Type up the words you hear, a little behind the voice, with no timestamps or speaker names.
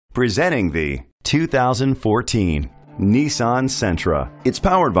Presenting the 2014 Nissan Sentra. It's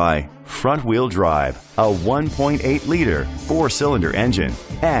powered by front-wheel drive, a 1.8-liter four-cylinder engine,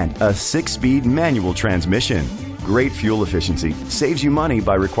 and a 6-speed manual transmission. Great fuel efficiency saves you money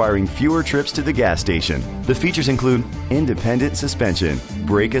by requiring fewer trips to the gas station. The features include independent suspension,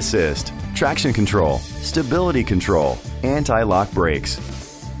 brake assist, traction control, stability control, anti-lock brakes.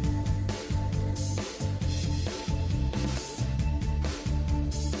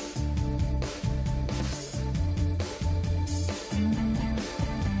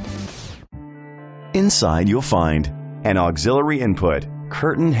 Inside you'll find an auxiliary input,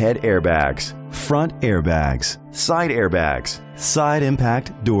 curtain head airbags, front airbags, side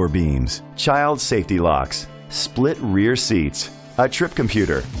impact door beams, child safety locks, split rear seats, a trip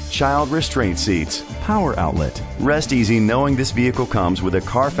computer, child restraint seats, power outlet. Rest easy knowing this vehicle comes with a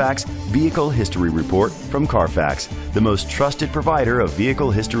Carfax Vehicle History Report from Carfax, the most trusted provider of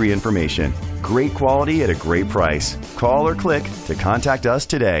vehicle history information. Great quality at a great price. Call or click to contact us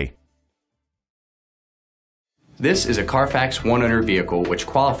today. This is a Carfax one-owner vehicle which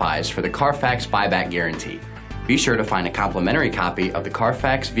qualifies for the Carfax buyback guarantee. Be sure to find a complimentary copy of the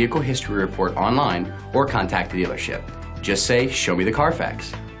Carfax Vehicle History Report online or contact the dealership. Just say, "Show me the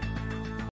Carfax."